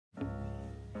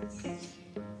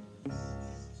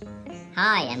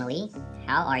Hi, Emily.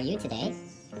 How are you today?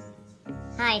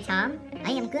 Hi, Tom.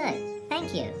 I am good.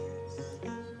 Thank you.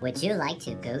 Would you like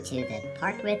to go to the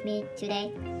park with me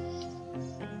today?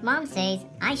 Mom says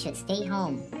I should stay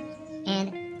home.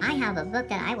 And I have a book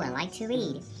that I would like to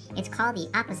read. It's called The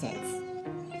Opposites.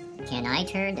 Can I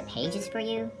turn the pages for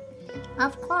you?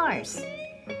 Of course.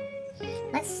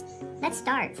 Let's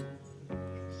start.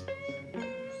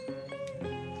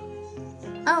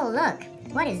 Oh, look.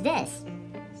 What is this?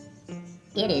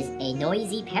 It is a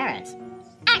noisy parrot.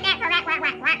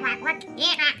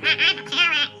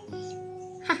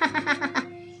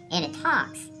 And it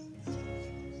talks.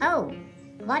 Oh,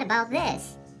 what about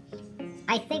this?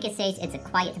 I think it says it's a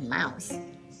quiet mouse.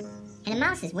 And the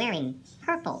mouse is wearing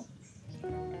purple.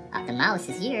 The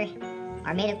mouse's ears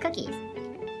are made of cookies.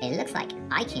 It looks like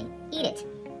I can eat it.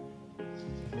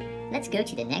 Let's go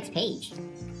to the next page.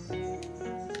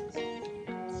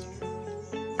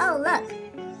 Oh, look!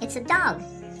 It's a dog.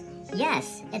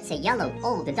 Yes, it's a yellow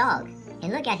old dog.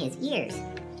 And look at his ears.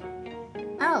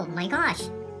 Oh my gosh,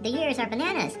 the ears are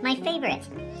bananas, my favorite.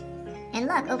 And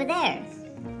look, over there.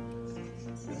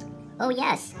 Oh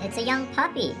yes, it's a young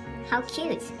puppy. How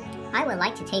cute. I would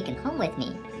like to take him home with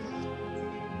me.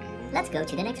 Let's go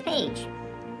to the next page.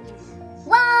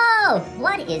 Whoa!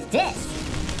 What is this?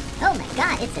 Oh my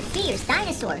god, it's a fierce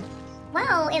dinosaur.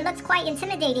 Wow, it looks quite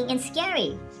intimidating and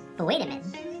scary. But wait a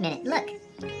minute, look.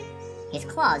 His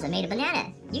claws are made of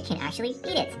banana. You can actually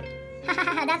eat it.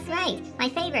 Hahaha, that's right, my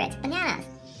favorite, bananas.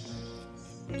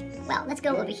 Well, let's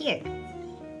go over here.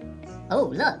 Oh,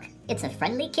 look, it's a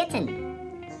friendly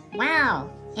kitten. Wow,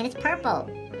 and it's purple.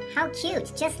 How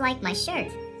cute, just like my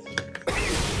shirt.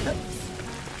 Oops.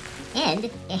 And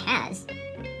it has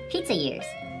pizza ears.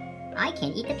 I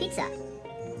can eat the pizza.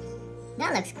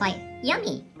 That looks quite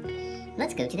yummy.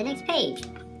 Let's go to the next page.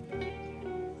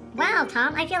 Wow,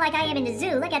 Tom, I feel like I am in the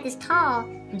zoo. Look at this tall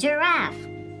giraffe.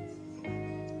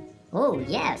 Oh,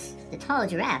 yes, the tall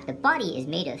giraffe. The body is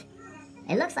made of,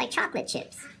 it looks like chocolate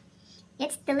chips.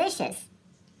 It's delicious.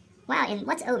 Wow, and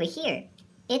what's over here?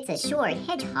 It's a short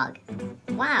hedgehog.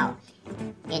 Wow,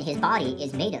 and his body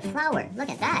is made of flour. Look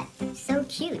at that, so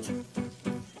cute.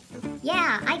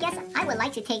 Yeah, I guess I would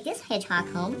like to take this hedgehog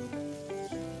home.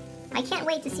 I can't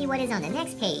wait to see what is on the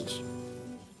next page.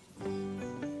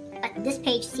 But this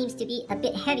page seems to be a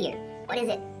bit heavier. What is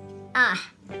it? Ah,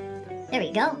 there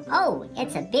we go. Oh,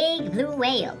 it's a big blue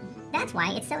whale. That's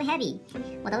why it's so heavy.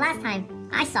 Well, the last time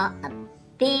I saw a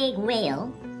big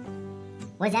whale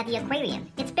was at the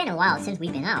aquarium. It's been a while since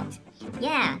we've been out.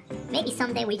 Yeah, maybe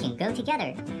someday we can go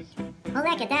together. Oh,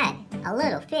 look at that, a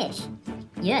little fish.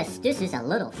 Yes, this is a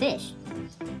little fish.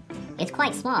 It's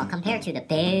quite small compared to the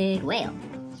big whale.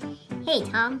 Hey,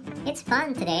 Tom, it's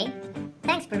fun today.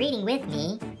 Thanks for reading with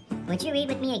me. Would you read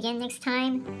with me again next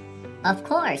time? Of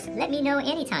course, let me know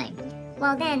anytime.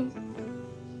 Well then,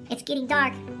 it's getting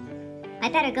dark. I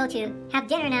better go to have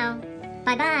dinner now.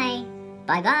 Bye-bye.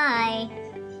 Bye-bye.